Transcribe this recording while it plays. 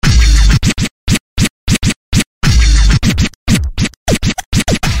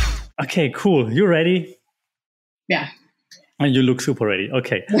Okay, cool. You ready? Yeah. And you look super ready.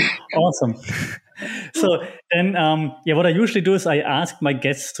 Okay, awesome. So then, what I usually do is I ask my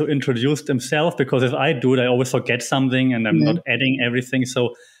guests to introduce themselves because if I do it, I always forget something and I'm not adding everything.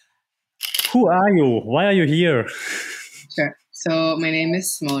 So who are you? Why are you here? Sure. So my name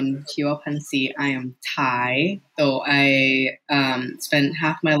is Smon, Cheewapansri. I am Thai, though I spent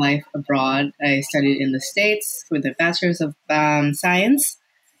half my life abroad. I studied in the States with a Bachelor's of Science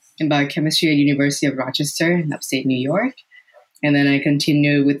in Biochemistry at University of Rochester in upstate New York. And then I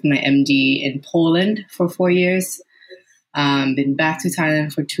continued with my MD in Poland for 4 years. Been back to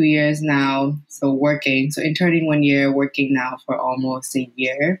Thailand for 2 years now. So interning 1 year, working now for almost a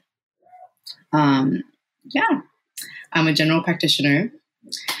year. I'm a general practitioner,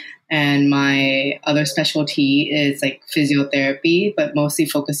 and my other specialty is like physiotherapy, but mostly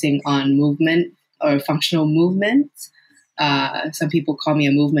focusing on movement or functional movement. Some people call me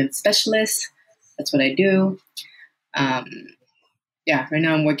a movement specialist. That's what I do. Right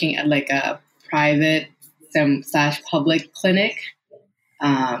now I'm working at like a private / public clinic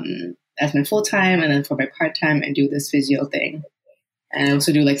as my full time, and then for my part time, I do this physio thing, and I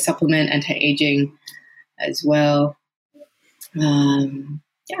also do like supplement anti-aging as well.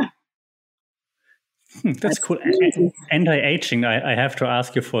 That's cool. Anti-aging. I have to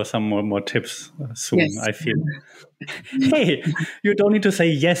ask you for some more tips soon. Yes. I feel. Hey, you don't need to say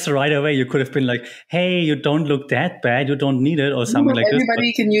yes right away. You could have been like, "Hey, you don't look that bad. You don't need it," or something like this.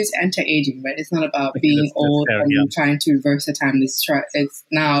 Everybody can use anti-aging, right? It's not about being old and trying to reverse the time. It's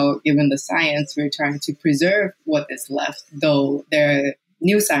now, given the science, we're trying to preserve what is left. Though there are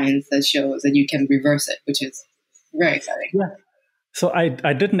new science that shows that you can reverse it, which is very exciting. Yeah. So I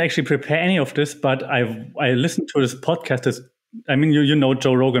didn't actually prepare any of this, but I listened to this podcast. You know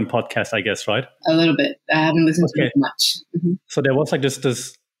Joe Rogan podcast, I guess, right? A little bit. I haven't listened to it much. Mm-hmm. So there was like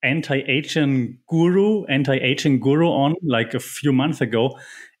this anti-aging guru on like a few months ago,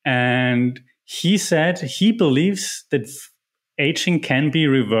 and he said he believes that aging can be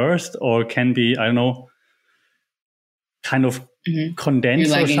reversed or can be, I don't know, kind of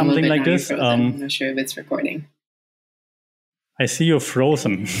condensed or something like this. I'm not sure if it's recording. I see you're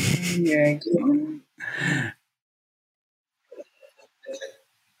frozen.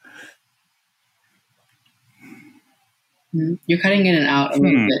 You're cutting in and out a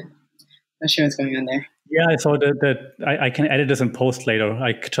little bit. Not sure what's going on there. Yeah, I saw that I can edit this in post later.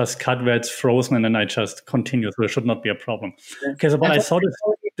 I just cut where it's frozen and then I just continue. So it should not be a problem. Okay, so but I saw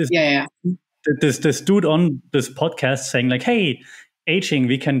this dude on this podcast saying like, hey, aging,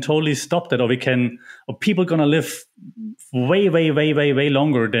 we can totally stop that, or people gonna live way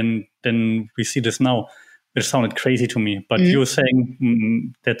longer than we see this now, which sounded crazy to me. But you're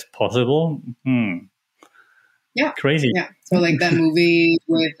saying that's possible? Yeah, crazy. Yeah, so like that movie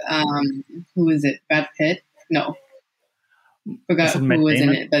with who is it? Brad Pitt? No, forgot who was in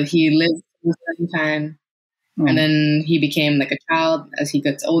it. But he lived a certain time, and then he became like a child as he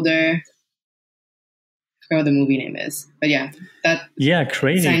gets older. What the movie name is, but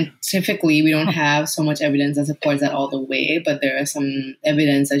crazy. Scientifically, we don't have so much evidence that supports that all the way, but there is some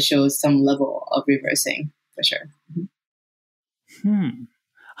evidence that shows some level of reversing for sure.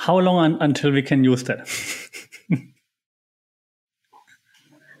 How long until we can use that?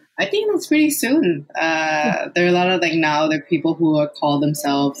 I think that's pretty soon. There are a lot of now there are people who call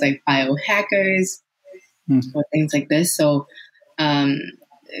themselves like biohackers or things like this. So.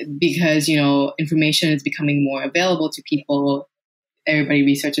 Because, information is becoming more available to people, everybody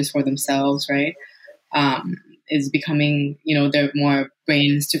researches for themselves, right? Is becoming, there are more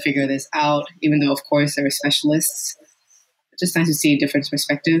brains to figure this out, even though, of course, there are specialists. It's just nice to see a different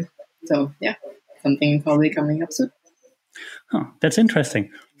perspective. So, yeah, something probably coming up soon. That's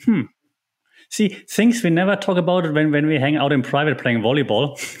interesting. See, things we never talk about it when we hang out in private playing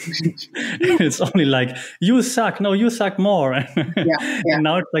volleyball. It's only like, you suck. No, you suck more. Yeah. And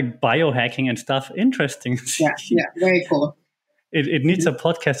now it's like biohacking and stuff. Interesting. Yeah, very cool. It needs a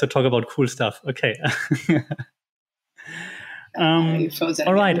podcast to talk about cool stuff. Okay.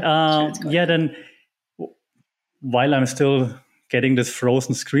 All right. Then while I'm still getting this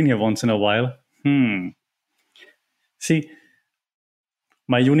frozen screen here once in a while. See,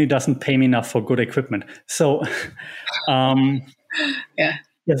 my uni doesn't pay me enough for good equipment. So,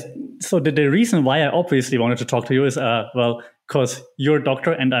 Yes. So the reason why I obviously wanted to talk to you is, because you're a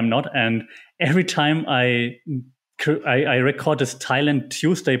doctor and I'm not. And every time I record this Thailand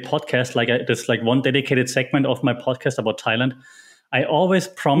Tuesday podcast, this one dedicated segment of my podcast about Thailand, I always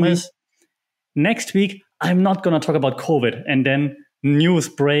promise next week, I'm not going to talk about COVID. And then news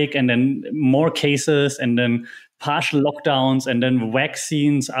break and then more cases and then partial lockdowns, and then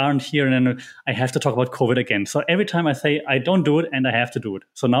vaccines aren't here, and then I have to talk about COVID again. So every time I say I don't do it, and I have to do it.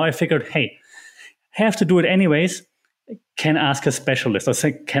 So now I figured, hey, have to do it anyways. Can ask a specialist, or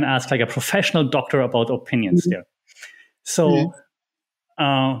can ask like a professional doctor about opinions there. So,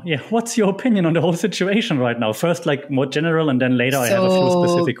 what's your opinion on the whole situation right now? First, like more general, and then later I have a few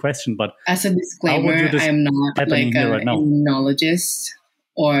specific questions. But as a disclaimer, I am not like an immunologist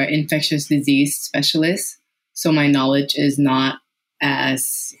or infectious disease specialist, so my knowledge is not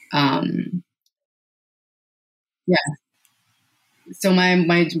as So I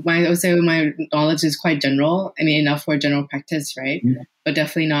would say my knowledge is quite general. I mean, enough for general practice, right? Mm-hmm. But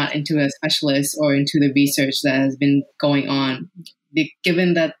definitely not into a specialist or into the research that has been going on.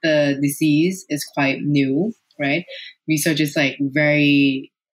 Given that the disease is quite new, right? Research is like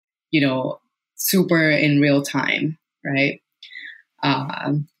very, super in real time, right?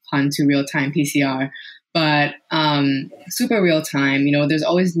 Onto real time PCR. But super real time, there's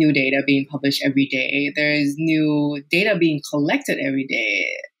always new data being published every day. There's new data being collected every day.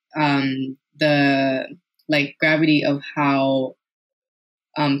 The gravity of how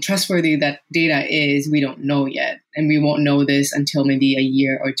trustworthy that data is, we don't know yet. And we won't know this until maybe a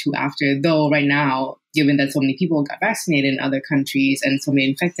year or two after. Though right now, given that so many people got vaccinated in other countries and so many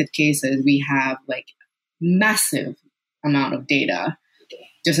infected cases, we have massive amount of data.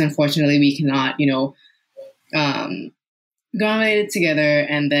 Just unfortunately, we cannot, agglomerate it together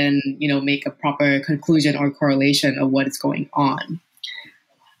and then, make a proper conclusion or correlation of what is going on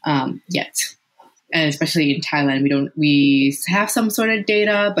yet. And especially in Thailand, we have some sort of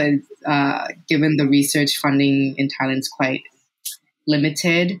data, but given the research funding in Thailand is quite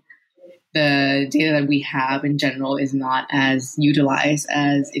limited, the data that we have in general is not as utilized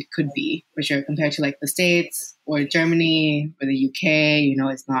as it could be, for sure, compared to the States or Germany or the UK.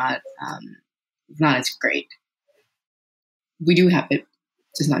 It's not as great. We do have it,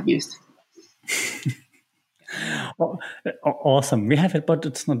 just not used. Awesome. We have it, but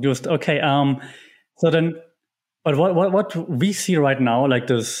it's not used. Okay. So then, but what we see right now, like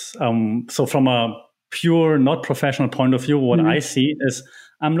this, so from a pure, not professional point of view, what I see is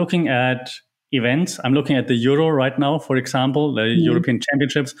I'm looking at events. I'm looking at the Euro right now, for example, the European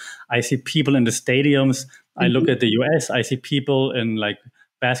Championships. I see people in the stadiums. I look at the US. I see people in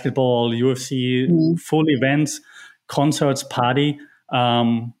basketball, UFC, full events, concerts, party.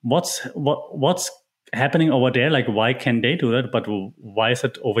 What's happening over there? Why can they do that? But why is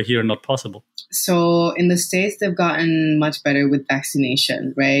it over here not possible? So in the States, they've gotten much better with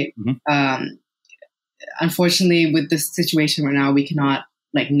vaccination, right? Unfortunately, with this situation right now, we cannot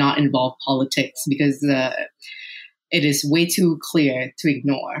not involve politics because it is way too clear to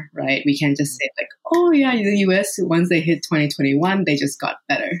ignore, right? We can't just say oh yeah, the US, once they hit 2021, they just got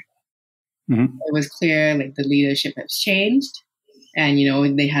better. It was clear the leadership has changed, and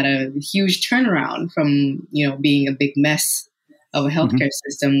they had a huge turnaround from being a big mess of a healthcare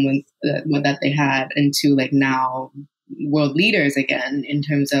system when that they had into now world leaders again in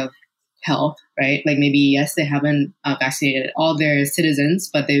terms of health, right? Maybe yes, they haven't vaccinated all their citizens,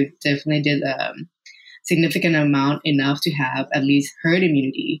 but they definitely did a significant amount, enough to have at least herd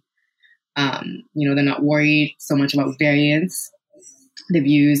immunity. They're not worried so much about variants. They've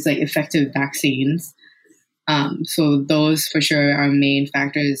used effective vaccines. So those for sure are main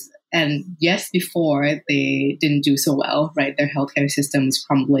factors. And yes, before they didn't do so well, right? Their healthcare system is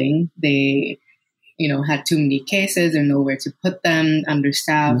crumbling. They, had too many cases and nowhere to put them,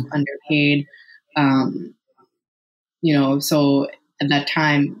 understaffed, underpaid. So at that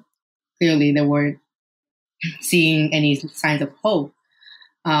time, clearly they weren't seeing any signs of hope.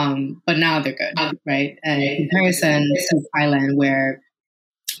 But now they're good, right? And in comparison to Thailand, where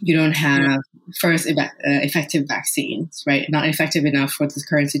you don't have effective vaccines, right? Not effective enough for the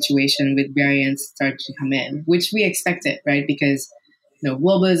current situation with variants starting to come in, which we expected, right? Because,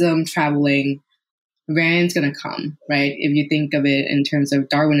 globalism, traveling, variants going to come, right? If you think of it in terms of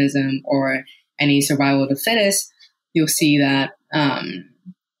Darwinism or any survival of the fittest, you'll see that,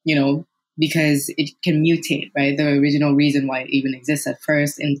 because it can mutate, right? The original reason why it even exists at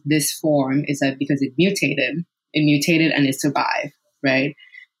first in this form is that because it mutated and it survived, right?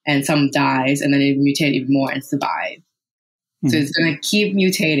 And some dies and then it mutated even more and survived. So it's going to keep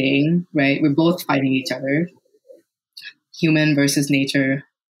mutating, right? We're both fighting each other, human versus nature.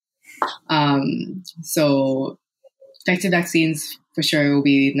 So effective vaccines for sure will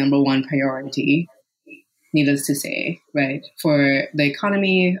be number one priority, needless to say, right? For the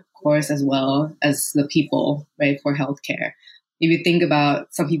economy, of course, as well as the people, right? For healthcare. If you think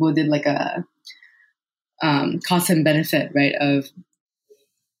about, some people did a cost and benefit, right? Of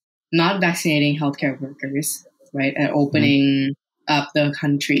not vaccinating healthcare workers right, and opening up the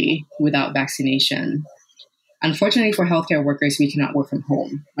country without vaccination. Unfortunately for healthcare workers, we cannot work from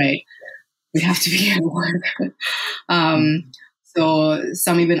home, right? We have to be at work. So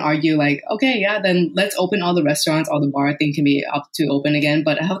some even argue like, okay, yeah, then let's open all the restaurants, all the bar thing can be up to open again.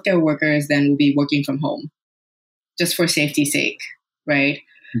 But healthcare workers then will be working from home just for safety's sake, right?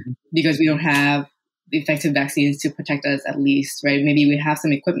 Because we don't have effective vaccines to protect us at least, right? Maybe we have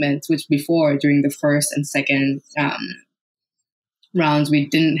some equipment, which before, during the first and second rounds, we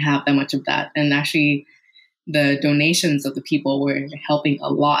didn't have that much of that. And actually, the donations of the people were helping a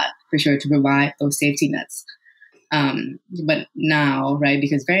lot, for sure, to provide those safety nets. But now, right,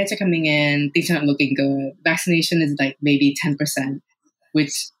 because variants are coming in, things are not looking good. Vaccination is like maybe 10%,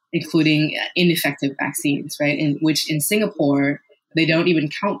 which including ineffective vaccines, right? In which in Singapore, they don't even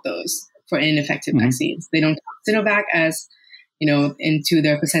count those for ineffective vaccines. They don't count Sinovac as, into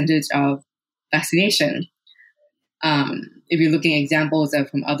their percentage of vaccination. If you're looking at examples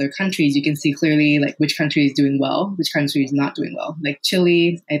from other countries, you can see clearly like which country is doing well, which country is not doing well. Like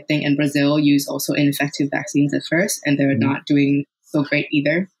Chile, I think, and Brazil use also ineffective vaccines at first, and they're not doing so great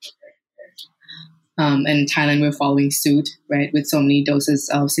either. And Thailand, we're following suit, right, with so many doses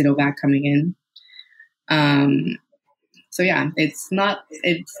of Sinovac coming in. So yeah, it's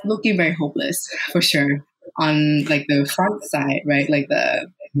looking very hopeless for sure. On like the front side, right, like the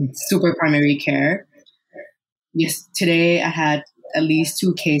super primary care. Yes, today I had at least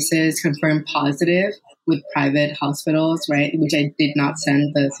 2 cases confirmed positive with private hospitals, right, which I did not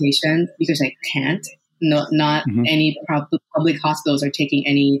send the patient because I can't. No, not any public hospitals are taking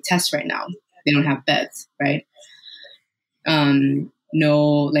any tests right now. They don't have beds, right?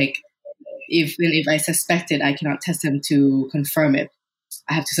 No, like if I suspect it, I cannot test them to confirm it.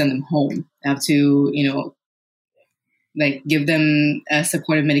 I have to send them home. I have to, like give them a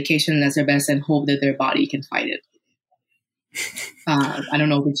supportive medication as their best and hope that their body can fight it. I don't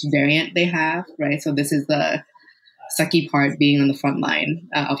know which variant they have, right? So this is the sucky part, being on the front line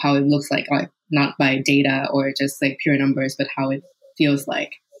of how it looks like not by data or just like pure numbers, but how it feels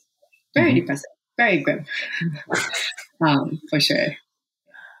like. Very depressing, very grim, for sure.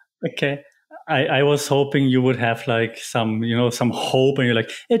 Okay. I was hoping you would have like some hope, and you're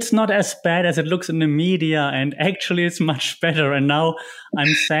like, it's not as bad as it looks in the media, and actually it's much better. And now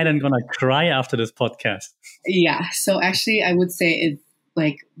I'm sad and gonna cry after this podcast. Yeah. So actually, I would say it's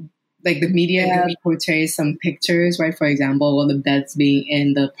like the media portrays some pictures, right? For example, the beds being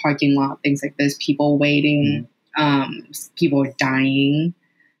in the parking lot, things like this, people waiting, people dying,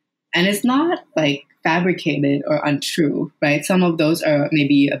 and it's not like fabricated or untrue, right? Some of those are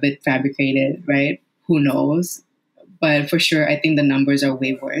maybe a bit fabricated, right? Who knows? But for sure, I think the numbers are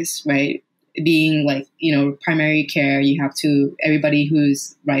way worse, right? Being like, primary care, you have to, everybody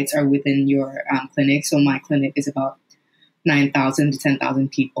whose rights are within your clinic. So my clinic is about 9,000 to 10,000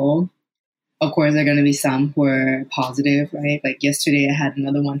 people. Of course, there are going to be some who are positive, right? Like yesterday, I had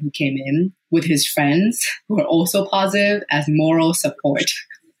another one who came in with his friends who are also positive as moral support.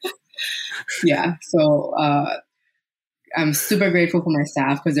 Yeah. So I'm super grateful for my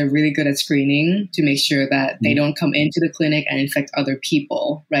staff because they're really good at screening to make sure that they don't come into the clinic and infect other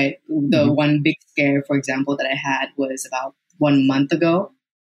people, right? The one big scare, for example, that I had was about 1 month ago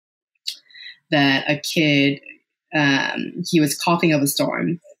that a kid, he was coughing up a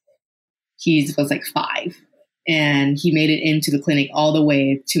storm. He was like 5 and he made it into the clinic all the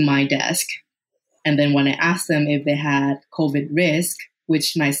way to my desk. And then when I asked them if they had COVID risk,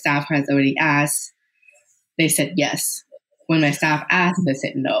 which my staff has already asked, they said yes. When my staff asked, they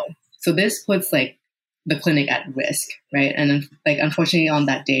said no. So this puts like the clinic at risk, right? And like unfortunately on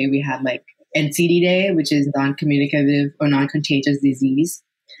that day we had like NCD day, which is non-communicative or non-contagious disease,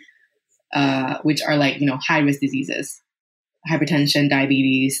 which are like high risk diseases, hypertension,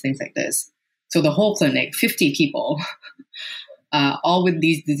 diabetes, things like this. So the whole clinic, 50 people, all with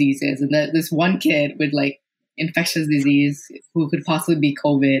these diseases, and this one kid with like infectious disease who could possibly be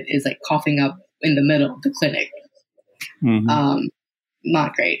COVID is like coughing up in the middle of the clinic.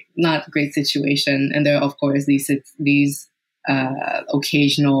 Not a great situation. And there are of course these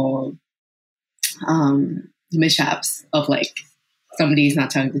occasional mishaps of like somebody's not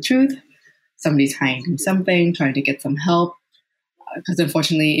telling the truth, somebody's hiding something, trying to get some help. Because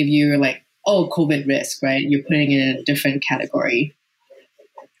unfortunately, if you're like, oh, COVID risk, right, you're putting it in a different category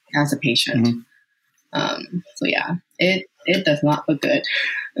as a patient. So yeah, it does not look good.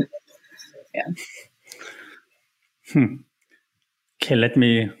 Yeah. Okay, let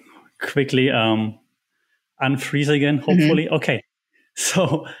me quickly unfreeze again, hopefully. Okay,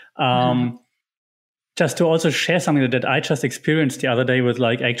 so just to also share something that I just experienced the other day with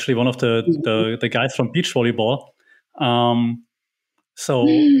like actually one of the guys from beach volleyball. So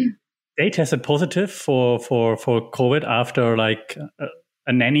they tested positive for COVID after like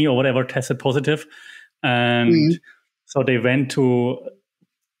a nanny or whatever tested positive, and so they went to.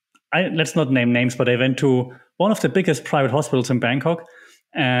 Let's not name names, but they went to one of the biggest private hospitals in Bangkok,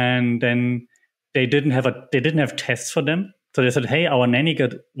 and then they didn't have tests for them. So they said, "Hey, our nanny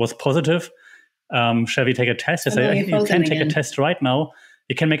was positive. Shall we take a test?" They said, "You can take a test right now.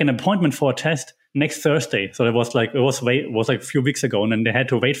 You can make an appointment for a test next Thursday." So it was like a few weeks ago, and then they had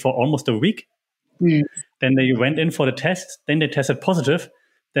to wait for almost a week. Then they went in for the test. Then they tested positive.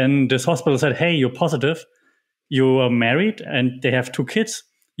 Then this hospital said, "Hey, you're positive. You are married, and they have 2 kids.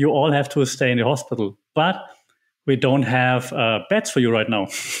 You all have to stay in the hospital, but we don't have beds for you right now."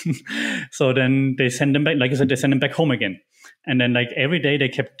 So then they send them back. Like I said, they send them back home again. And then like every day they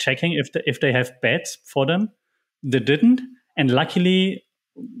kept checking if they have beds for them. They didn't. And luckily,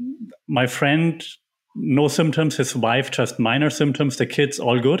 my friend, no symptoms. His wife, just minor symptoms. The kids,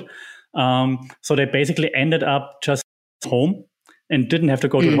 all good. So they basically ended up just home and didn't have to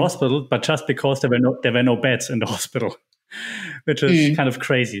go to the hospital, but just because there were no beds in the hospital, which is kind of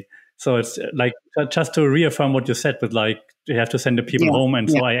crazy. So it's like just to reaffirm what you said, with like you have to send the people home. And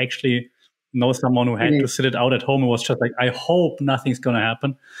so I actually know someone who had to sit it out at home and was just like, I hope nothing's going to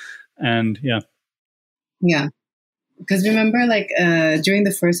happen. And yeah. Because remember, like during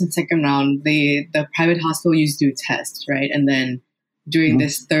the first and second round, the private hospital used to do tests, right? And then during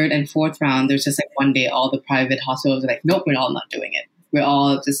this third and fourth round, there's just like one day all the private hospitals are like, nope, we're all not doing it. We're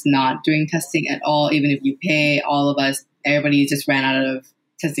all just not doing testing at all. Even if you pay, all of us, everybody just ran out of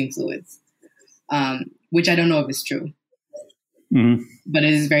testing fluids, which I don't know if it's true. But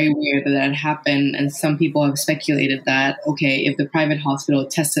it is very weird that happened. And some people have speculated that, okay, if the private hospital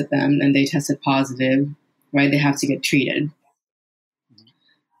tested them and they tested positive, right, they have to get treated.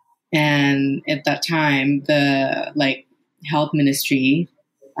 And at that time, the like health ministry,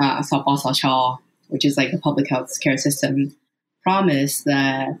 SPSS, which is like the public health care system, promised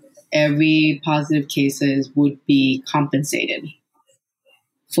that every positive cases would be compensated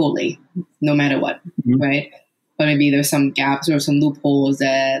fully, no matter what, right? But maybe there's some gaps or some loopholes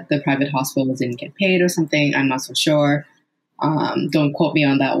that the private hospitals didn't get paid or something. I'm not so sure. Don't quote me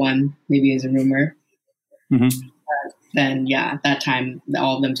on that one. Maybe it's a rumor. Then, yeah, at that time,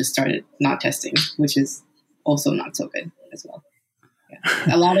 all of them just started not testing, which is also not so good as well.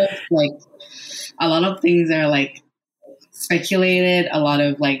 Yeah. A lot of things are like speculated. A lot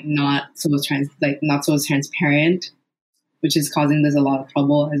of like not so transparent, which is causing this a lot of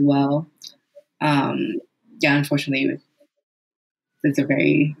trouble as well. Yeah, unfortunately, it's a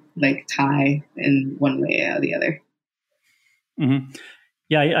very like tie in one way or the other.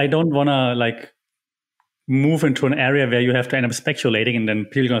 Yeah, I don't want to like move into an area where you have to end up speculating, and then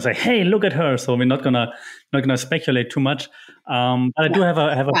people are going to say, "Hey, look at her." So we're not gonna speculate too much. But I do have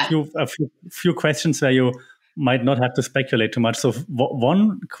a few questions where you might not have to speculate too much. So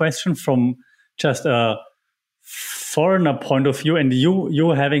one question from just a foreigner point of view, and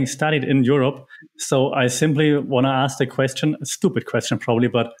you having studied in Europe, so I simply want to ask the question, a stupid question probably,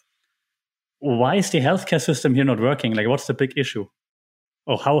 but why is the healthcare system here not working? Like, what's the big issue?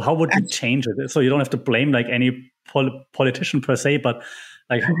 Or how would you change it? So you don't have to blame like any politician per se, but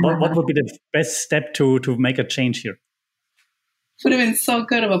like what would be the best step to make a change here? Would have been so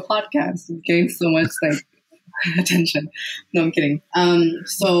good of a podcast, getting so much like attention. No, I'm kidding.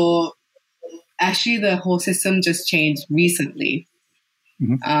 So actually, the whole system just changed recently.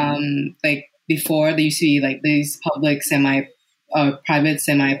 Like before, there used to be like these public private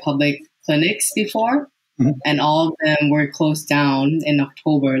semi-public clinics before. And all of them were closed down in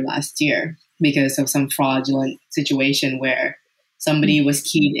October last year because of some fraudulent situation where somebody was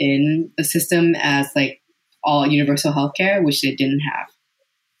keyed in the system as like all universal healthcare, which they didn't have.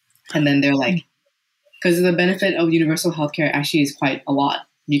 And then they're like, because the benefit of universal healthcare actually is quite a lot.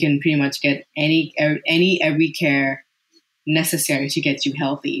 You can pretty much get every care necessary to get you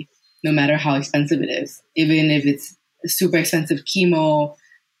healthy, no matter how expensive it is. Even if it's super expensive chemo,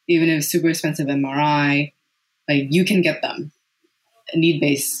 even if it's super expensive MRI, like you can get them,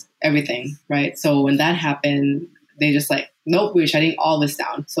 need-based everything, right? So when that happened, they just like, nope, we're shutting all this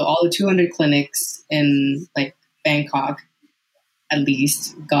down. So all the 200 clinics in like Bangkok, at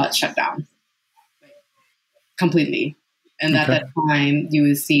least, got shut down completely. And at that time, you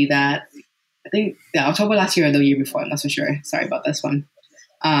would see that, I think, October last year or the year before, I'm not so sure. Sorry about this one.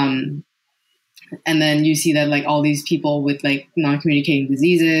 And then you see that like all these people with like non-communicating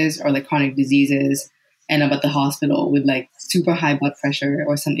diseases or like chronic diseases end up at the hospital with like super high blood pressure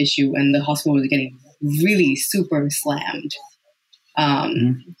or some issue, and the hospital was getting really super slammed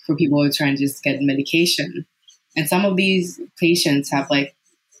for people who are trying to just get medication. And some of these patients have like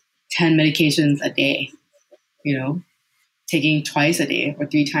 10 medications a day, you know, taking twice a day or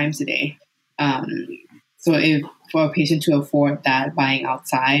 3 times a day. So if for a patient to afford that, buying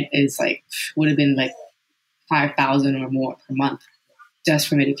outside is like, would have been like 5,000 or more per month just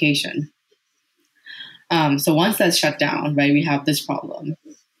for medication. So once that's shut down, right, we have this problem.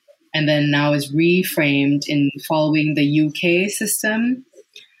 And then now it's reframed in following the UK system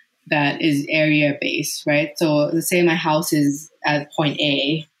that is area based, right? So let's say my house is at point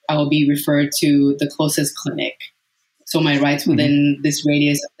A, I will be referred to the closest clinic. So my rights within this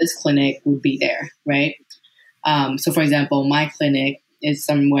radius of this clinic would be there, right? So for example, my clinic is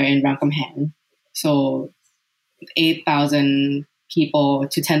somewhere in Rangkam. So 8,000 people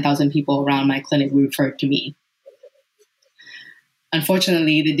to 10,000 people around my clinic were referred to me.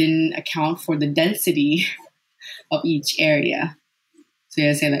 Unfortunately, they didn't account for the density of each area. So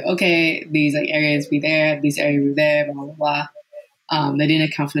you say like, okay, these like areas be there, these areas be there, blah, blah, blah. They didn't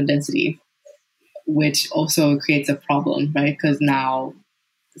account for the density, which also creates a problem, right? Because now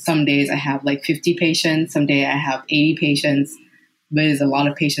some days I have like 50 patients, some day I have 80 patients, but it's a lot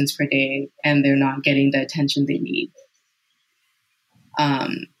of patients per day and they're not getting the attention they need.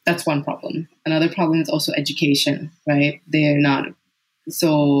 That's one problem. Another problem is also education, right? They're not.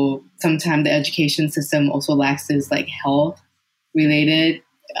 So sometimes the education system also lacks this like health related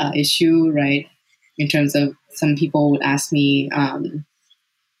issue, right? In terms of some people would ask me,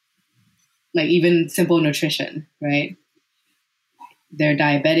 like even simple nutrition, right? They're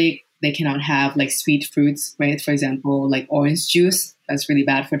diabetic. They cannot have like sweet fruits, right? For example, like orange juice. That's really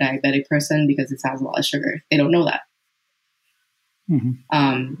bad for a diabetic person because it has a lot of sugar. They don't know that.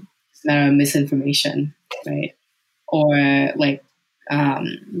 It's a matter of misinformation, right? Or like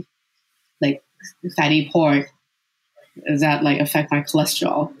fatty pork. Does that like affect my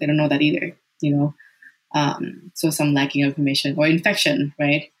cholesterol? They don't know that either, you know? So some lacking information or infection,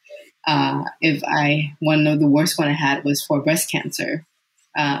 right? One of the worst one I had was for breast cancer.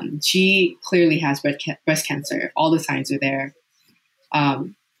 She clearly has breast cancer. All the signs are there.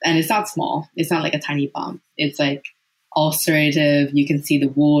 And it's not small. It's not like a tiny bump. It's like ulcerative. You can see the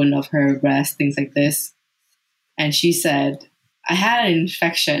wound of her breast, things like this. And she said, I had an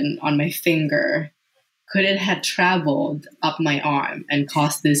infection on my finger. Could it have traveled up my arm and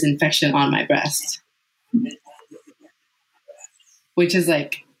caused this infection on my breast? Which is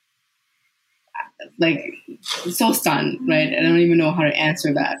like so stunned, right? I don't even know how to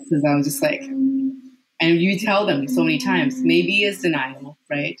answer that because I was just like, and you tell them so many times, maybe it's denial,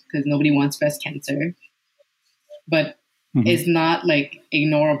 right? Because nobody wants breast cancer, but it's not like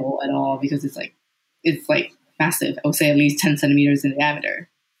ignorable at all because it's like massive. I would say at least 10 centimeters in diameter.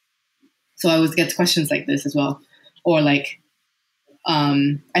 So I always get questions like this as well. Or like,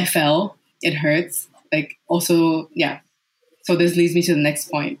 I fell, it hurts. Like also, yeah. So this leads me to the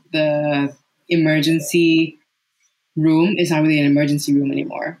next point. The emergency room is not really an emergency room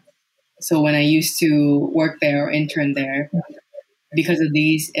anymore. So when I used to work there or intern there, because of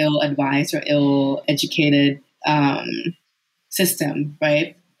these ill-advised or ill-educated system,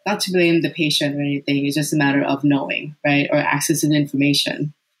 right? Not to blame the patient or anything. It's just a matter of knowing, right? Or access to the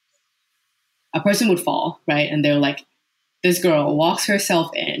information. A person would fall, right? And they're like, this girl walks herself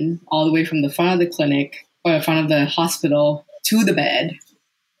in all the way from the front of the clinic or the front of the hospital to the bed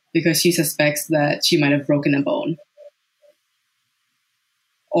because she suspects that she might have broken a bone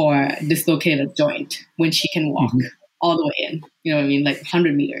or dislocated a joint when she can walk all the way in. You know what I mean? Like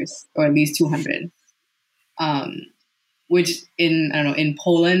 100 meters or at least 200. Which in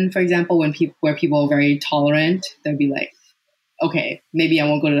Poland, for example, where people are very tolerant, they'll be like, okay, maybe I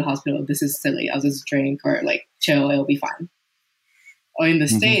won't go to the hospital. This is silly. I'll just drink or like chill. It'll be fine. Or in the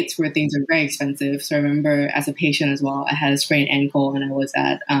States where things are very expensive. So I remember as a patient as well, I had a sprained ankle and I was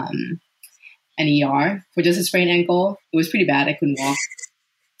at an ER for just a sprained ankle. It was pretty bad. I couldn't walk.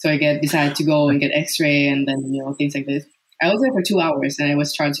 So I decided to go and get x-ray and then, things like this. I was there for 2 hours and I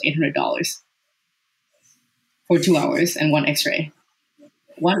was charged $800 for 2 hours and one x-ray.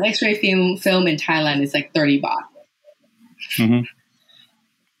 One x-ray film in Thailand is like 30 baht.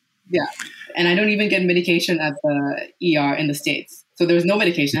 Yeah. And I don't even get medication at the ER in the States. So there was no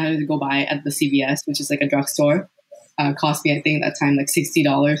medication I had to go buy at the CVS, which is like a drugstore. Cost me, I think, at that time, like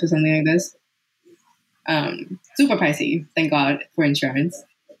 $60 or something like this. Super pricey. Thank God for insurance.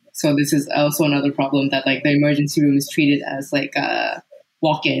 So this is also another problem that like the emergency room is treated as like a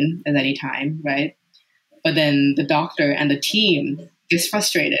walk-in at any time, right? But then the doctor and the team gets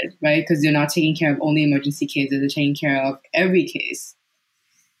frustrated, right? Because they're not taking care of only emergency cases. They're taking care of every case.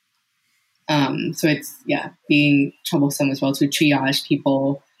 So it's being troublesome as well to triage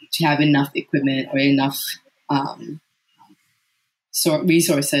people, to have enough equipment or enough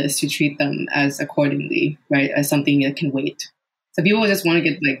resources to treat them as accordingly, right? As something that can wait. So people just want to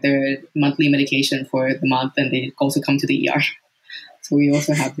get like their monthly medication for the month, and they also come to the ER. So we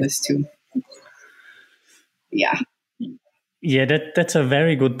also have this too. Yeah. Yeah, that's a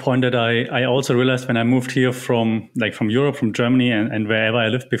very good point that I also realized when I moved here from Europe, from Germany and wherever I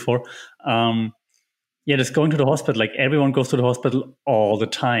lived before. Just going to the hospital, like everyone goes to the hospital all the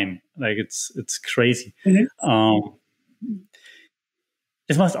time. Like it's crazy.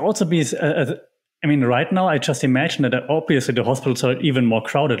 This must also be, I mean, right now I just imagine that obviously the hospitals are even more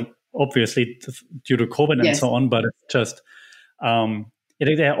crowded, obviously due to COVID and so on, but it's just,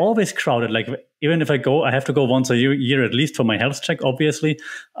 they're always crowded. Like even if I go, I have to go once a year at least for my health check, obviously,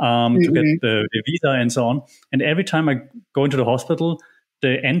 to get the visa and so on. And every time I go into the hospital,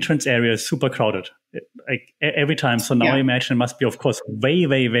 the entrance area is super crowded, like every time. So now I imagine it must be, of course, way,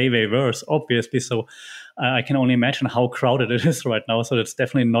 way, way, way worse, obviously. So I can only imagine how crowded it is right now. So it's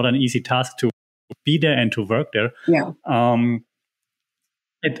definitely not an easy task to be there and to work there. Yeah.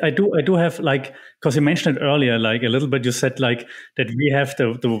 I do have, like, because you mentioned it earlier, like a little bit, you said like that we have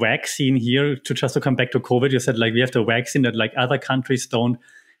the vaccine here to come back to COVID. You said like we have the vaccine that like other countries don't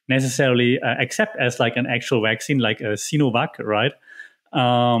necessarily accept as like an actual vaccine, like a Sinovac, right?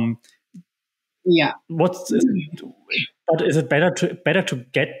 But is it better to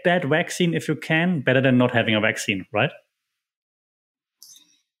get that vaccine if you can, better than not having a vaccine, right?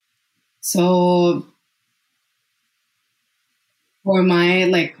 So for my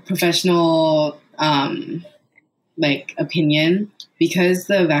like professional opinion, because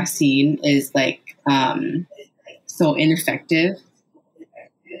the vaccine is like so ineffective,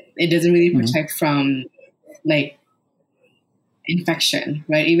 it doesn't really protect from like infection,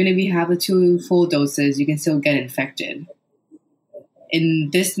 right? Even if you have the 2 full doses, you can still get infected.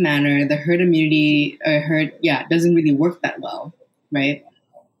 In this manner, the herd immunity doesn't really work that well, right?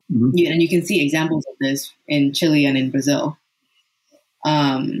 And you can see examples of this in Chile and in Brazil.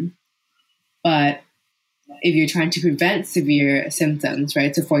 But if you're trying to prevent severe symptoms,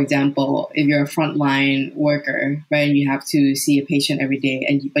 right? So, for example, if you're a frontline worker, right, and you have to see a patient every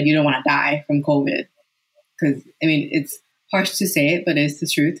day, but you don't want to die from COVID, because I mean, it's harsh to say it, but it's the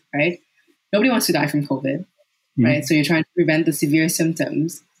truth, right? Nobody wants to die from COVID, right? So you're trying to prevent the severe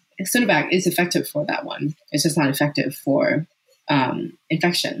symptoms. Sinovac is effective for that one. It's just not effective for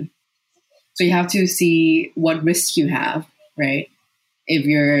infection. So you have to see what risk you have, right? If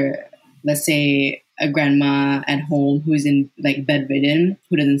you're, let's say, a grandma at home who's in like bedridden,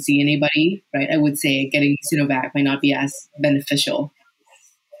 who doesn't see anybody, right? I would say getting Sinovac might not be as beneficial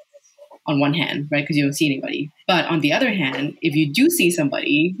on one hand, right? Because you don't see anybody. But on the other hand, if you do see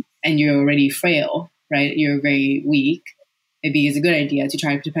somebody and you're already frail, right? You're very weak, maybe it's a good idea to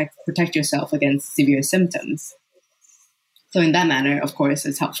try to protect yourself against severe symptoms. So in that manner, of course,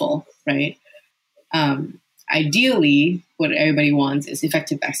 it's helpful, right? Ideally, what everybody wants is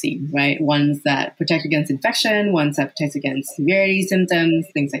effective vaccine, right? Ones that protect against infection, ones that protect against severity symptoms,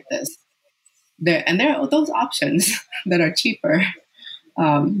 things like this. There are those options that are cheaper,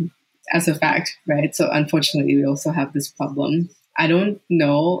 as a fact, right? So unfortunately, we also have this problem. I don't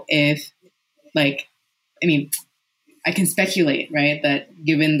know if, I can speculate, right, that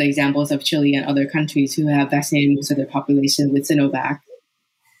given the examples of Chile and other countries who have vaccinated most of their population with Sinovac,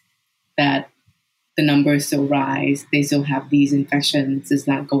 that the numbers still rise, they still have these infections, is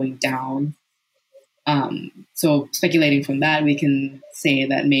not going down. So speculating from that, we can say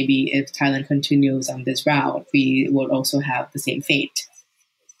that maybe if Thailand continues on this route, we will also have the same fate.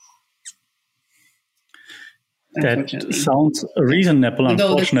 That sounds reasonable,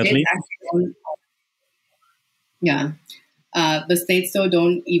 unfortunately. The states, though,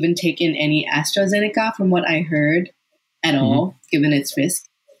 don't even take in any AstraZeneca, from what I heard, at all, given its risk.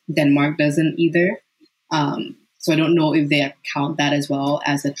 Denmark doesn't either. So I don't know if they count that as well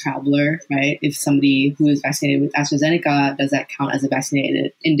as a traveler, right? If somebody who is vaccinated with AstraZeneca, does that count as a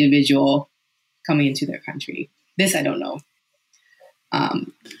vaccinated individual coming into their country? This I don't know.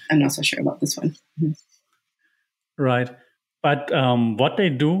 I'm not so sure about this one. Right. But what they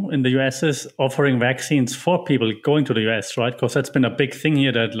do in the US is offering vaccines for people going to the US, right? Because that's been a big thing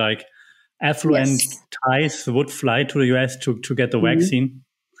here, that like affluent Thais would fly to the US to get the vaccine.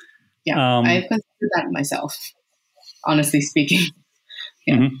 Yeah, I've considered that myself, honestly speaking.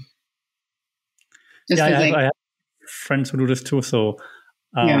 I have friends who do this too. So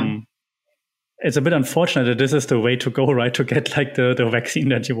it's a bit unfortunate that this is the way to go, right? To get like the vaccine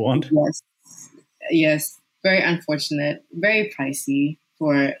that you want. Yes. Very unfortunate, very pricey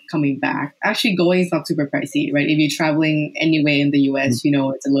for coming back. Actually, going is not super pricey, right? If you're traveling anyway in the US,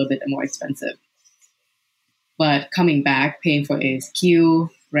 it's a little bit more expensive. But coming back, paying for ASQ,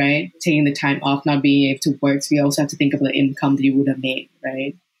 right? Taking the time off, not being able to work. So we also have to think of the income that you would have made,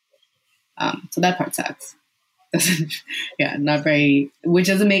 right? So that part sucks. Not very, which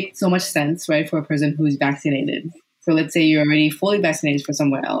doesn't make so much sense, right? For a person who's vaccinated. So let's say you're already fully vaccinated for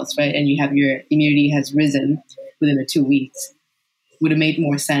somewhere else, right? And you have your immunity has risen within the 2 weeks. Would have made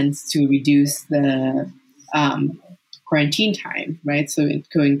more sense to reduce the quarantine time, right? So it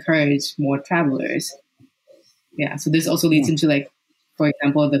could encourage more travelers. Yeah. So this also leads into, like, for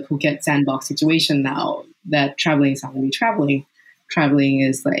example, the Phuket sandbox situation now, that traveling is not going to be traveling. Traveling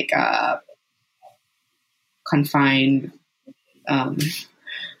is like confined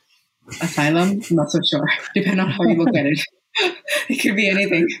asylum. I'm not so sure. Depending on how you look at it. It could be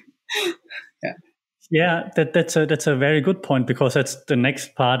anything. Yeah, that's a very good point, because that's the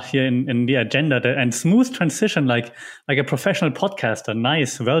next part here in the agenda. And smooth transition, like a professional podcaster.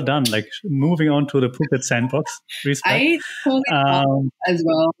 Nice, well done. Like moving on to the Phuket sandbox. Respect. I totally thought as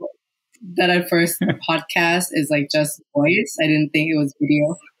well that at first the podcast is like just voice. I didn't think it was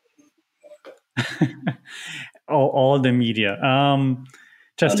video. all the media.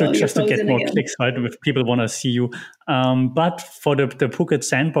 Just to get more again. clicks, right? If people want to see you. But for the Phuket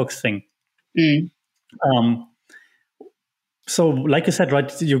sandbox thing. So like you said,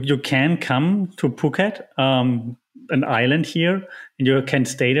 right, you can come to Phuket, an island here, and you can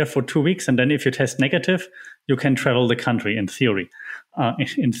stay there for 2 weeks. And then if you test negative, you can travel the country in theory. I mean,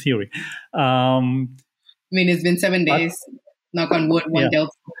 it's been 7 days. Knock on wood, one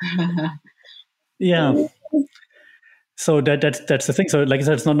Delta. Yeah. So that's the thing. So like I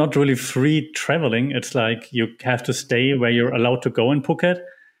said, it's not really free traveling. It's like you have to stay where you're allowed to go in Phuket.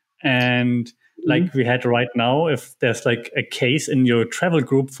 And like we had right now, if there's like a case in your travel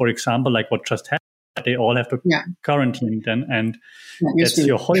group, for example, like what just happened, they all have to quarantine then. And that's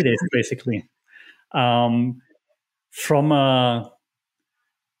your holidays, basically. From a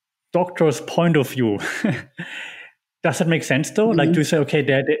doctor's point of view, does that make sense though? Like, do you say, okay,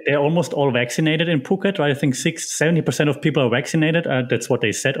 they're almost all vaccinated in Phuket, right? I think 70% of people are vaccinated. That's what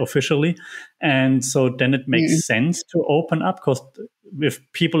they said officially. And so then it makes sense to open up, because if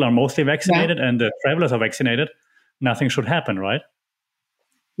people are mostly vaccinated and the travelers are vaccinated, nothing should happen, right?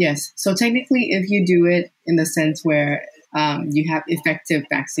 Yes. So technically, if you do it in the sense where you have effective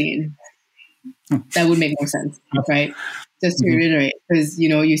vaccine, that would make more sense, right? Just to reiterate, because,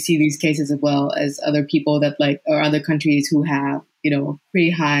 you see these cases as well as other people that or other countries who have,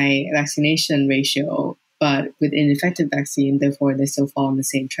 pretty high vaccination ratio, but with ineffective vaccine, therefore they still fall in the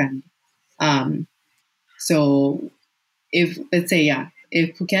same trend. So if, let's say,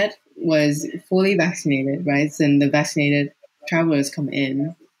 if Phuket was fully vaccinated, right, then the vaccinated travelers come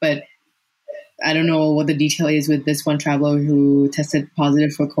in, but I don't know what the detail is with this one traveler who tested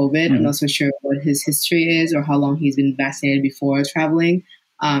positive for COVID. I'm not so sure what his history is or how long he's been vaccinated before traveling.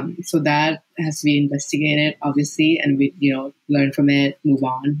 So that has to be investigated, obviously, and we, learn from it, move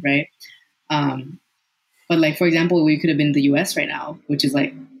on, right? But like, for example, we could have been in the US right now, which is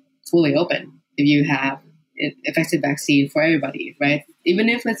like fully open if you have effective vaccine for everybody, right? Even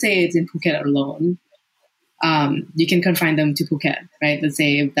if, let's say, it's in Phuket alone, you can confine them to Phuket, right? Let's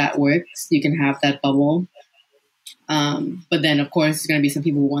say if that works, you can have that bubble. But then, of course, there's going to be some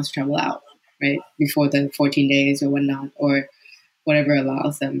people who want to travel out, right? Before the 14 days or whatnot, or whatever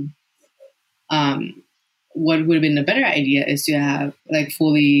allows them. What would have been a better idea is to have like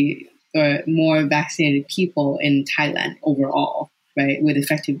fully or more vaccinated people in Thailand overall, right? With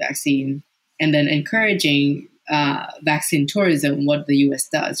effective vaccine, and then encouraging vaccine tourism, what the US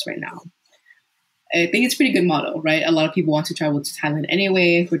does right now. I think it's a pretty good model, right? A lot of people want to travel to Thailand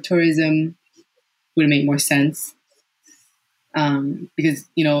anyway for tourism. Would make more sense. Because,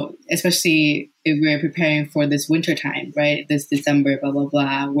 especially if we're preparing for this winter time, right? This December, blah, blah,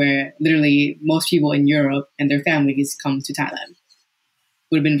 blah, where literally most people in Europe and their families come to Thailand.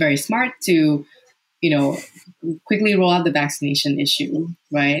 Would have been very smart to, quickly roll out the vaccination issue,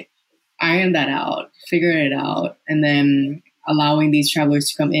 right? Iron that out, figure it out, and then allowing these travelers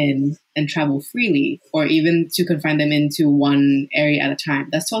to come in and travel freely, or even to confine them into one area at a time.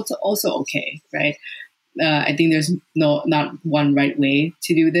 That's also okay, right? I think there's not one right way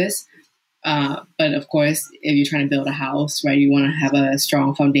to do this. But of course, if you're trying to build a house, right, you want to have a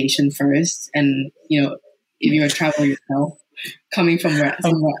strong foundation first. And, if you're a traveler yourself coming from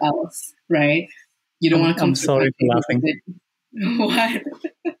somewhere else, right, you don't want to come. I'm sorry for laughing. What?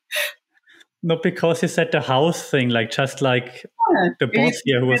 No, because you said the house thing, the boss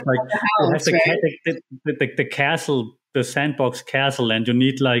here who was like, the castle the sandbox castle, and you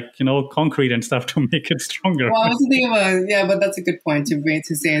need concrete and stuff to make it stronger. Well, I was thinking about but that's a good point to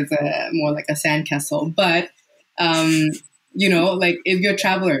say it's more like a sandcastle. But like if you're a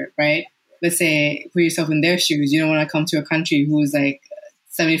traveler, right? Let's say put yourself in their shoes. You don't want to come to a country who's like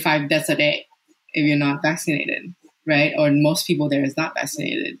 75 deaths a day if you're not vaccinated, right? Or most people there is not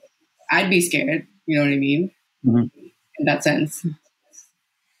vaccinated. I'd be scared. You know what I mean? Mm-hmm. In that sense.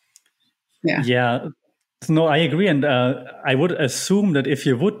 Yeah. Yeah. No, I agree. And I would assume that if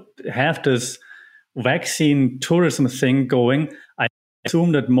you would have this vaccine tourism thing going, I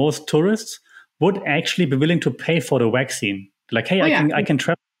assume that most tourists would actually be willing to pay for the vaccine. Like, hey, I can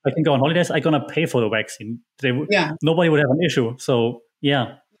travel, I can go on holidays, I'm going to pay for the vaccine. Nobody would have an issue. So,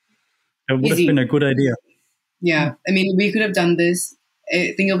 yeah, it would have been a good idea. Yeah. I mean, we could have done this,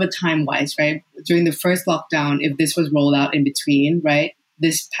 think of it time-wise, right? During the first lockdown, if this was rolled out in between, right?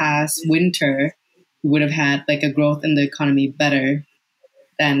 This past winter, we would have had like a growth in the economy better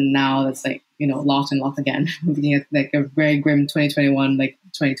than now that's like, locked and locked again. Looking at like a very grim 2021, like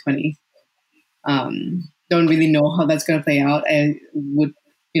 2020. Don't really know how that's going to play out. I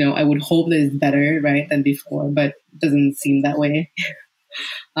would hope that it's better, right, than before, but it doesn't seem that way.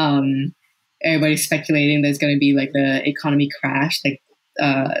 Everybody's speculating there's going to be like the economy crash like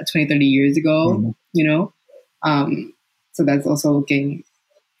 20, 30 years ago, so that's also looking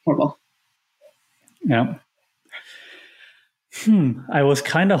horrible. Yeah. I was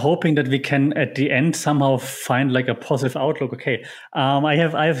kind of hoping that we can at the end somehow find like a positive outlook. Okay.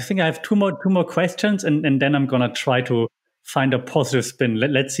 I think I have two more questions, and then I'm gonna try to find a positive spin.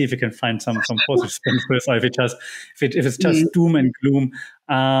 Let's see if we can find some positive spin first, or if it's just doom and gloom.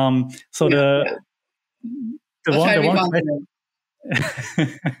 The one question.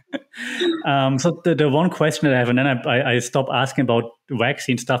 So the one question that I have, and then I stop asking about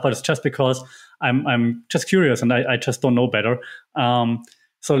vaccine stuff, but it's just because I'm just curious and I just don't know better.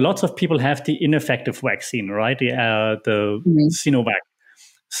 So lots of people have the ineffective vaccine, right? The Sinovac.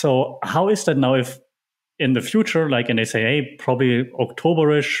 So how is that now if in the future, like, and they say, hey, probably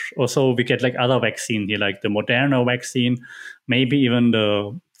Octoberish or so, we get like other vaccine here, like the Moderna vaccine, maybe even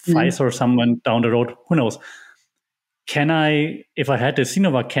the Pfizer or someone down the road, who knows? If I had the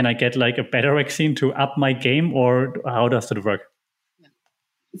Sinovac, can I get like a better vaccine to up my game, or how does it work?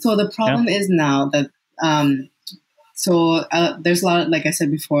 So the problem is now that, there's a lot, like I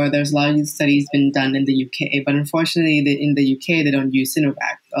said before, there's a lot of studies been done in the UK, but unfortunately in the UK, they don't use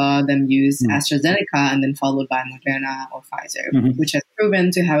Sinovac. Them use AstraZeneca and then followed by Moderna or Pfizer, which has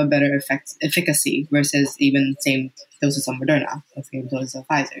proven to have a better efficacy versus even same doses of Moderna or same doses of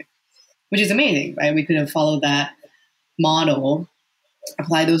Pfizer, which is amazing, right? We could have followed that model,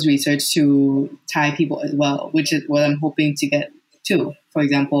 apply those research to Thai people as well, which is what I'm hoping to get to. For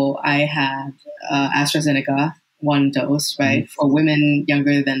example, I had AstraZeneca, 1 dose, right? For women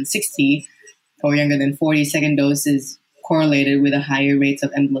younger than 60 or younger than 40, second dose is correlated with a higher rates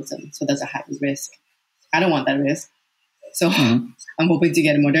of embolism. So that's a high risk. I don't want that risk. So I'm hoping to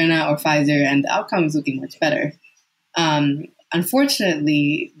get Moderna or Pfizer, and the outcome is looking much better.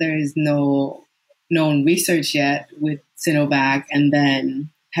 Unfortunately, there is no known research yet with Sinovac and then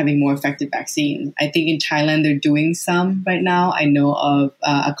having more effective vaccine. I think in Thailand, they're doing some right now. I know of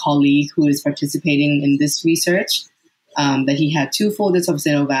a colleague who is participating in this research, that he had 2 folders of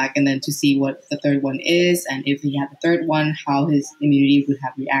Sinovac, and then to see what the third one is, and if he had the third one, how his immunity would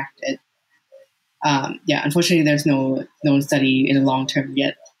have reacted. Unfortunately, there's no known study in the long term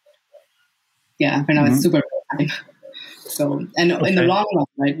yet. Yeah, for now it's super time. So, and in the long run,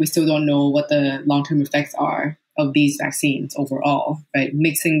 right, we still don't know what the long-term effects are of these vaccines overall, right?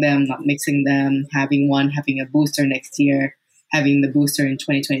 Mixing them, not mixing them, having one, having a booster next year, having the booster in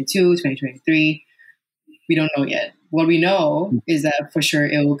 2022, 2023. We don't know yet. What we know is that for sure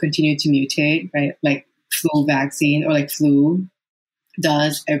it will continue to mutate, right? Like flu vaccine or like flu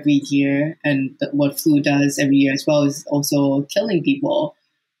does every year. And what flu does every year as well is also killing people.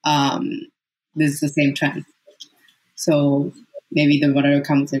 This is the same trend. So maybe the whatever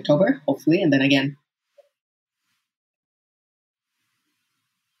comes in October, hopefully, and then again.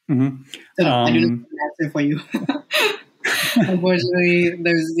 So I do not have an answer for you. Unfortunately,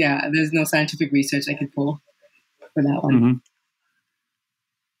 there's no scientific research I could pull for that one.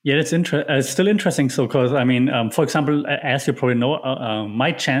 Yeah, it's still interesting. So, because I mean, for example, as you probably know,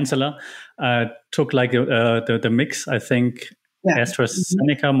 my chancellor took like the mix. I think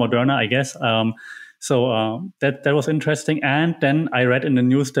AstraZeneca, Moderna, I guess. So that was interesting. And then I read in the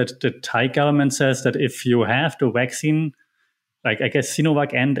news that the Thai government says that if you have the vaccine, like I guess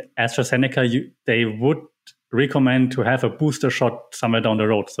Sinovac and AstraZeneca, they would recommend to have a booster shot somewhere down the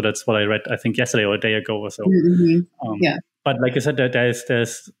road. So that's what I read, I think yesterday or a day ago or so. Yeah. But like you said,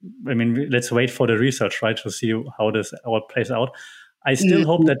 there's, I mean, let's wait for the research, right, to see how this all plays out. I still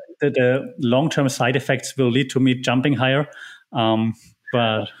hope that the long-term side effects will lead to me jumping higher,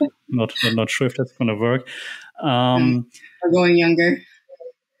 but not sure if that's going to work. Or going younger.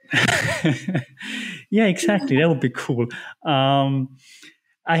 Yeah, exactly. That would be cool.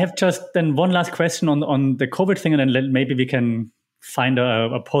 I have just then one last question on the COVID thing, and then maybe we can find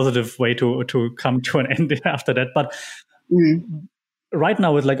a positive way to come to an end after that. But right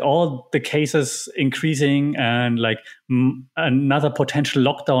now, with like all the cases increasing and like another potential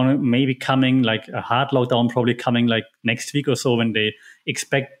lockdown maybe coming, like a hard lockdown probably coming like next week or so, when they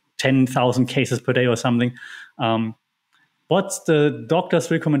expect 10,000 cases per day or something. What's the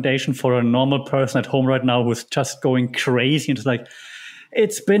doctor's recommendation for a normal person at home right now who's just going crazy? And it's like,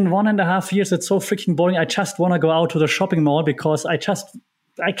 it's been 1.5 years. It's so freaking boring. I just want to go out to the shopping mall because I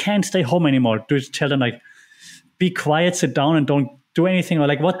can't stay home anymore. Do you tell them like, be quiet, sit down, and don't do anything? Or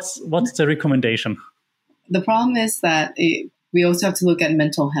like, what's the recommendation? The problem is that we also have to look at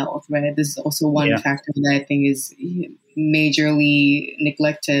mental health, right? This is also one factor that I think is majorly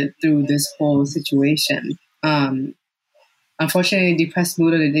neglected through this whole situation. Unfortunately, depressed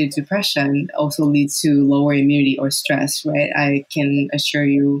mood or depression also leads to lower immunity or stress, right? I can assure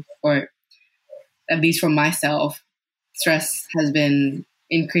you, or at least for myself, stress has been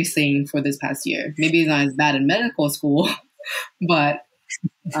increasing for this past year. Maybe it's not as bad in medical school, but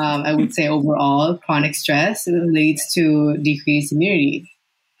I would say overall, chronic stress leads to decreased immunity.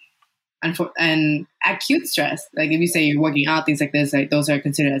 And acute stress, like if you say you're working out, things like this, like those are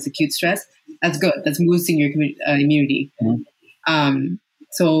considered as acute stress. That's good. That's boosting your immunity.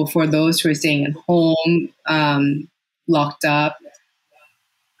 So for those who are staying at home, locked up,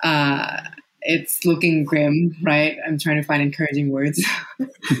 it's looking grim, right? I'm trying to find encouraging words.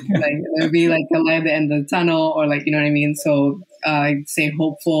 Like there'll be like a light at the end of the tunnel, or like, you know what I mean? So stay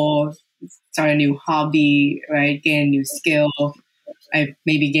hopeful, start a new hobby, right? Gain a new skill. I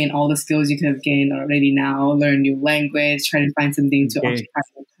maybe gain all the skills you could have gained already now, learn a new language, try to find something to occupy.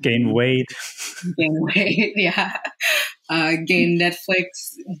 Gain weight. Gain weight, yeah. Gain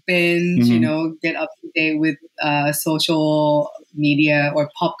Netflix binge, get up to date with social media or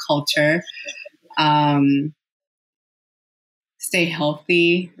pop culture. Stay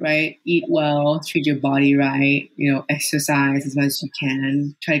healthy, right? Eat well, treat your body right, exercise as much as you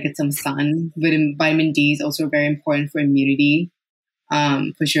can. Try to get some sun. Vitamin D is also very important for immunity.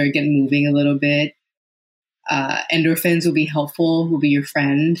 For sure, get moving a little bit. Endorphins will be helpful, will be your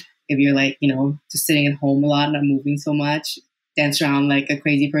friend. If you're like, just sitting at home a lot, not moving so much, dance around like a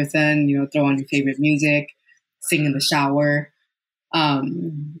crazy person, throw on your favorite music, sing in the shower.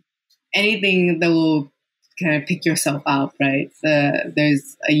 Anything that will kind of pick yourself up, right?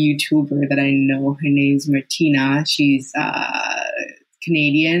 There's a YouTuber that I know, her name's Martina. She's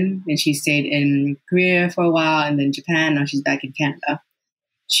Canadian, and she stayed in Korea for a while and then Japan. Now she's back in Canada.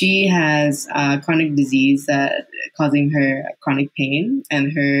 She has chronic disease that causing her chronic pain,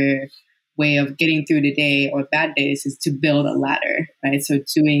 and her way of getting through the day or bad days is to build a ladder, right? So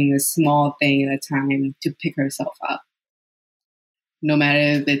doing a small thing at a time to pick herself up. No matter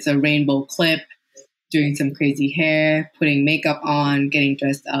if it's a rainbow clip, doing some crazy hair, putting makeup on, getting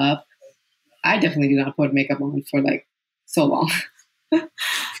dressed up. I definitely do not put makeup on for like so long.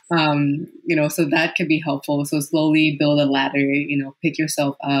 So that could be helpful. So slowly build a ladder, pick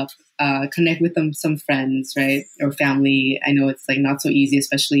yourself up, connect with some friends, right? Or family. I know it's like not so easy,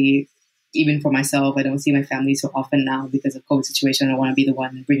 especially even for myself. I don't see my family so often now because of COVID situation. I don't want to be the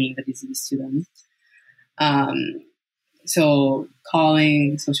one bringing the disease to them. So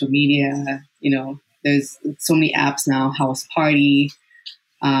calling, social media, there's so many apps now, house party,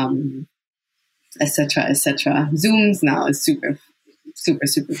 etc., etc. Zooms now is super, super,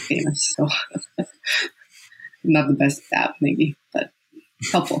 super famous. So not the best app, maybe, but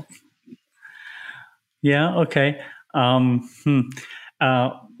helpful. Yeah. Okay. Nothing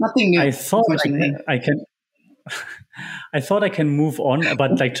new. I thought I thought I can move on,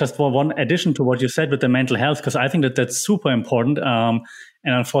 but like just for one addition to what you said with the mental health, because I think that that's super important, and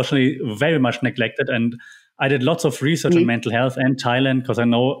unfortunately very much neglected. And I did lots of research on mental health and Thailand, because I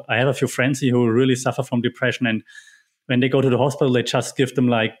know I have a few friends here who really suffer from depression, and when they go to the hospital, they just give them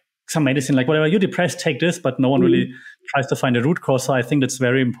like some medicine, like whatever, you're depressed, take this, but no one really tries to find a root cause. So I think that's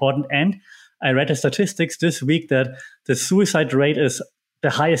very important. And I read the statistics this week that the suicide rate is the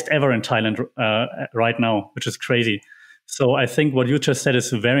highest ever in Thailand right now, which is crazy. So I think what you just said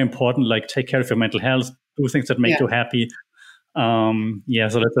is very important, like take care of your mental health, do things that make you happy. So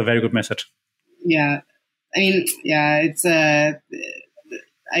that's a very good message. Yeah. I mean, yeah, it's I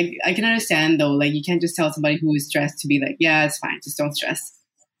can understand though. Like, you can't just tell somebody who is stressed to be like, yeah, it's fine, just don't stress,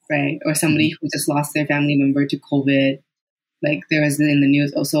 right? Or somebody who just lost their family member to COVID. Like, there was in the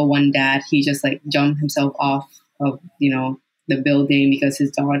news also one dad, he just like jumped himself off of the building because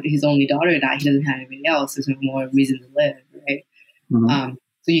his only daughter died. He doesn't have anybody else. There's no more reason to live, right?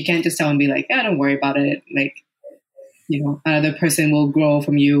 So you can't just tell him, be like, yeah, don't worry about it. Like, another person will grow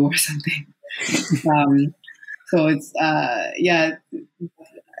from you or something. So it's yeah,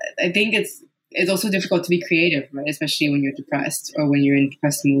 I think it's also difficult to be creative, right? Especially when you're depressed or when you're in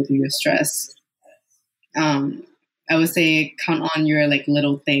depressed mood and you're stressed. I would say count on your like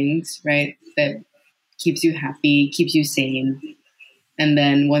little things, right? That keeps you happy, keeps you sane. And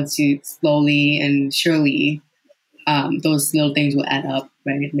then once you slowly and surely, those little things will add up,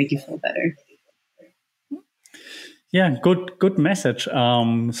 right? Make you feel better. Yeah, good message.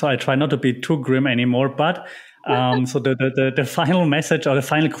 So I try not to be too grim anymore, but so the final message or the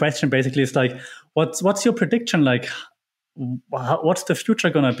final question basically is like, what's your prediction? Like, what's the future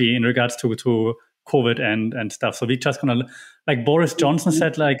gonna be in regards to COVID and stuff? So we just gonna, like Boris Johnson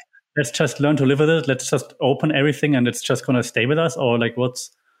said, like, let's just learn to live with it. Let's just open everything and it's just gonna stay with us. Or like,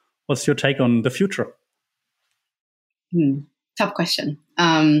 what's your take on the future? Tough question.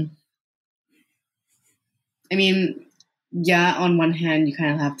 I mean, yeah, on one hand, you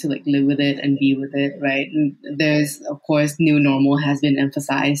kind of have to like live with it and be with it, right? And there's, of course, new normal has been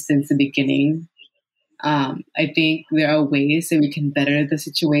emphasized since the beginning. I think there are ways that we can better the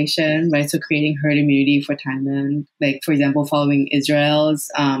situation, right? So creating herd immunity for Thailand, like for example, following Israel's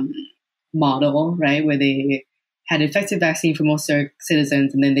model, right, where they had effective vaccine for most of their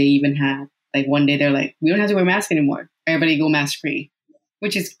citizens, and then they even had like one day they're like, we don't have to wear masks anymore. Everybody go mask free,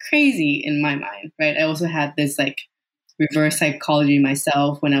 which is crazy in my mind, right? I also had this like reverse psychology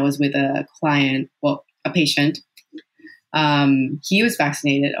myself when I was with a client, well, a patient. He was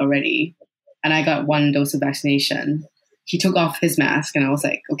vaccinated already, and I got one dose of vaccination. He took off his mask, and I was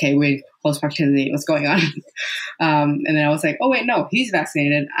like, okay, we're in close proximity. What's going on? And then I was like, oh, wait, no, he's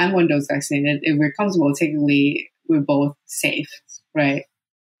vaccinated. I'm one dose vaccinated. If we're comfortable, technically, we're both safe, right?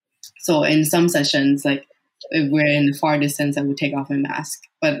 So in some sessions, like if we're in the far distance, I would take off my mask.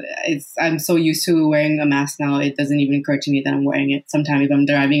 But I'm so used to wearing a mask now, it doesn't even occur to me that I'm wearing it. Sometimes if I'm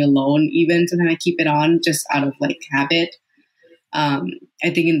driving alone, even sometimes I keep it on just out of like habit. I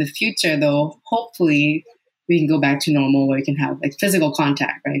think in the future, though, hopefully we can go back to normal where we can have like physical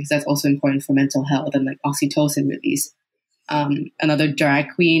contact, right? Because that's also important for mental health and like oxytocin release. Another drag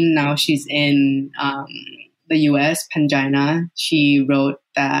queen, now she's in the US, Pangina. She wrote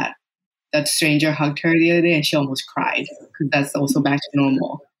that stranger hugged her the other day and she almost cried because that's also back to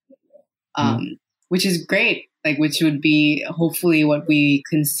normal, which is great. Like, which would be hopefully what we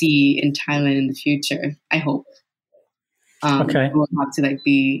can see in Thailand in the future. I hope. Okay. We'll have to like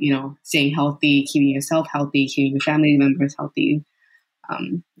be, staying healthy, keeping yourself healthy, keeping your family members healthy,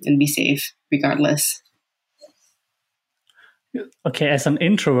 and be safe regardless. Okay, as an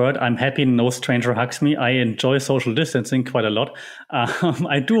introvert, I'm happy no stranger hugs me. I enjoy social distancing quite a lot.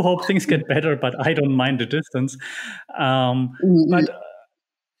 I do hope things get better, but I don't mind the distance. But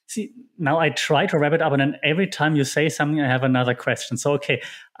see, now I try to wrap it up, and then every time you say something, I have another question. So, okay,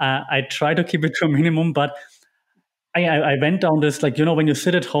 I try to keep it to a minimum, but I went down this, like, when you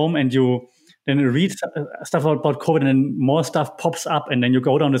sit at home and you read stuff about COVID and then more stuff pops up and then you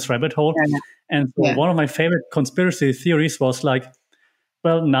go down this rabbit hole. Yeah. And so one of my favorite conspiracy theories was like,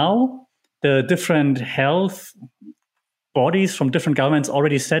 well, now the different health bodies from different governments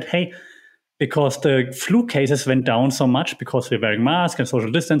already said, hey, because the flu cases went down so much because we're wearing masks and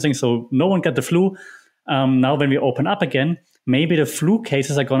social distancing, so no one got the flu. Now when we open up again, maybe the flu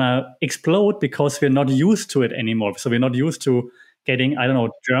cases are going to explode because we're not used to it anymore. So we're not used to getting,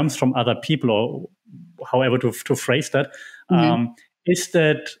 germs from other people, or however to phrase that. Is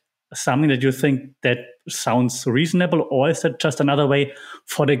that something that you think that sounds reasonable, or is that just another way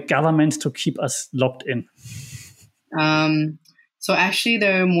for the governments to keep us locked in? So actually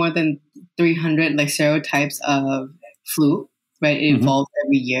there are more than 300 like serotypes of flu, right? It evolves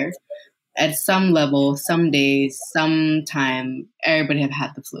every year. At some level, some days, sometime, everybody have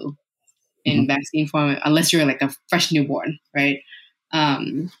had the flu in vaccine form, unless you're like a fresh newborn, right?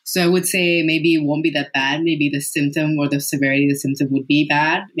 So I would say maybe it won't be that bad. Maybe the symptom or the severity of the symptom would be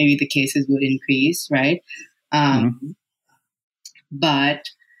bad. Maybe the cases would increase, right? But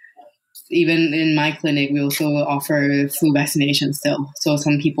even in my clinic, we also offer flu vaccination still. So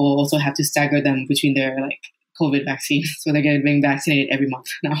some people also have to stagger them between their like COVID vaccines. So they're getting vaccinated every month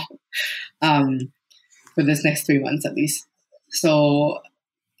now, for this next 3 months at least. So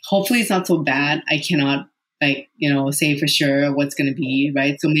hopefully it's not so bad. I cannot like, say for sure what's going to be,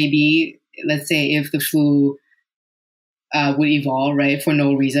 right? So maybe, let's say if the flu would evolve, right, for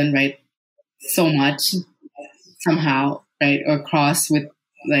no reason, right, so much somehow, right, or cross with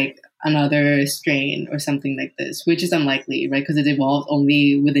like another strain or something like this, which is unlikely, right, because it evolved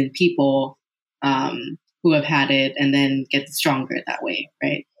only within people who have had it and then get stronger that way,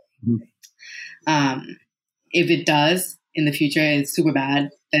 right? Mm-hmm. If it does in the future and it's super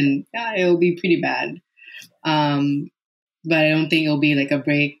bad, then yeah, it'll be pretty bad. But I don't think it'll be like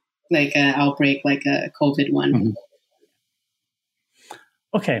an outbreak like a COVID one. Mm-hmm.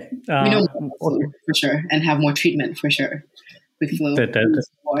 Okay. We know flu for sure and have more treatment for sure with flu. That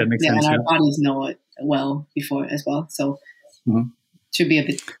makes sense. And our bodies know it well before as well. So should be a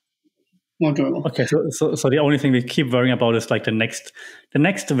bit more durable. Okay. So the only thing we keep worrying about is like the next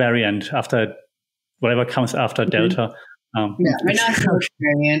variant after whatever comes after Delta. Right now it's not a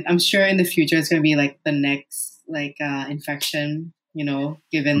variant. I'm sure in the future it's going to be like the next infection,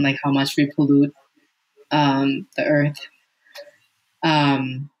 given like how much we pollute the earth.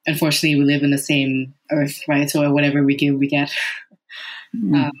 Unfortunately, we live in the same earth, right? So whatever we give, we get.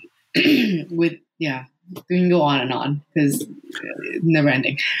 We can go on and on because it's never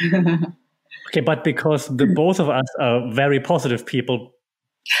ending. Okay, but because both of us are very positive people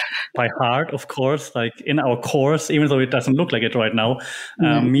by heart, of course, like in our course, even though it doesn't look like it right now,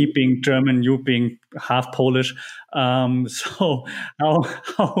 me being German, you being half Polish. So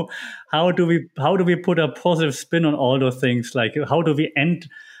how do we put a positive spin on all those things? Like, how do we end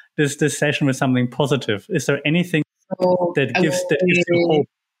this session with something positive? Is there anything that gives you hope?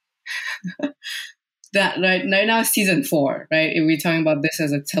 That right now is season 4, right? If we're talking about this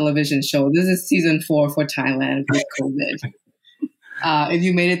as a television show, this is season 4 for Thailand with COVID. If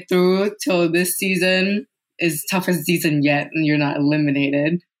you made it through till this season, is toughest season yet, and you're not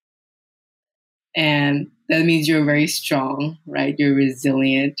eliminated. And that means you're very strong, right? You're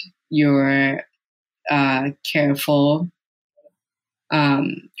resilient. You're careful.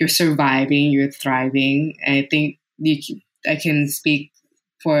 You're surviving. You're thriving. And I think I can speak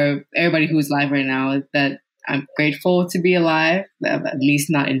for everybody who's alive right now that I'm grateful to be alive, that I'm at least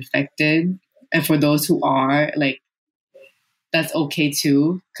not infected. And for those who are, like, that's okay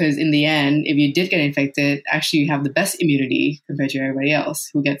too, because in the end, if you did get infected, actually you have the best immunity compared to everybody else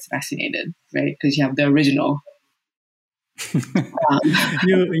who gets vaccinated, right? Because you have the original.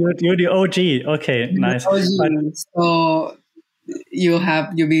 You're the OG. Okay, nice. OG. So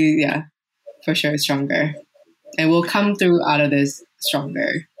you'll be for sure stronger, and we'll come through out of this stronger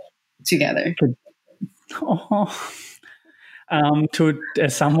together. To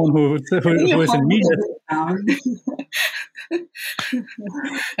someone who is in media. I'm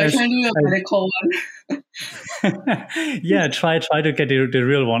trying to do a medical one. Yeah, try to get the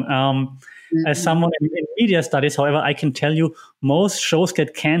real one. As someone in media studies, however, I can tell you most shows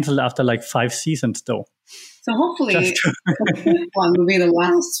get canceled after like 5 seasons, though. So hopefully, the one will be the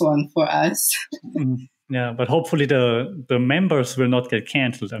last one for us. Yeah, but hopefully the members will not get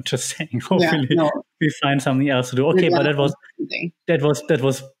canceled. I'm just saying. Hopefully, we find something else to do. Okay, but that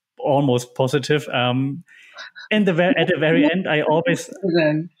was almost positive. At the very end, I always.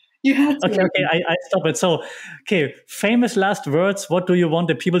 You have to. Okay, I stop it. So, okay, famous last words. What do you want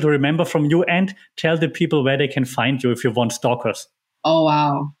the people to remember from you? And tell the people where they can find you if you want stalkers. Oh,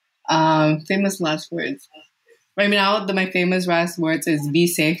 wow. Famous last words. Right now, my famous last words is be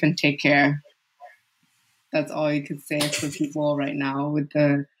safe and take care. That's all you could say for people right now with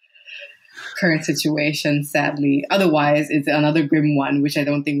the current situation, sadly. Otherwise, it's another grim one, which I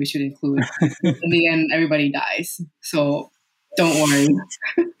don't think we should include. In the end, everybody dies. So don't worry.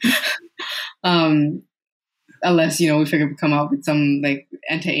 Unless, we figure to come out with some like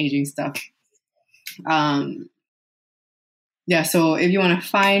anti-aging stuff. So if you want to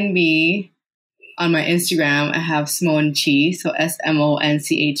find me on my Instagram, I have Smon Chi, so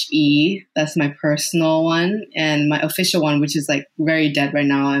SMONCHE. That's my personal one. And my official one, which is like very dead right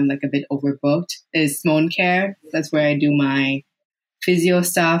now, I'm like a bit overbooked, is Smon Care. That's where I do my physio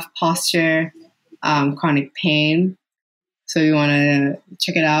stuff, posture, chronic pain. So if you want to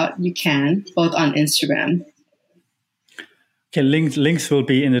check it out, you can, both on Instagram. Okay, links will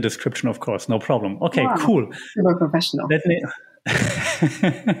be in the description, of course. No problem. Okay, wow. Cool. Super professional. Let me...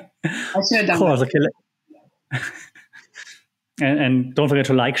 I should have done that. Okay. And don't forget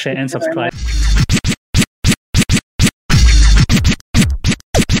to like, share, and subscribe.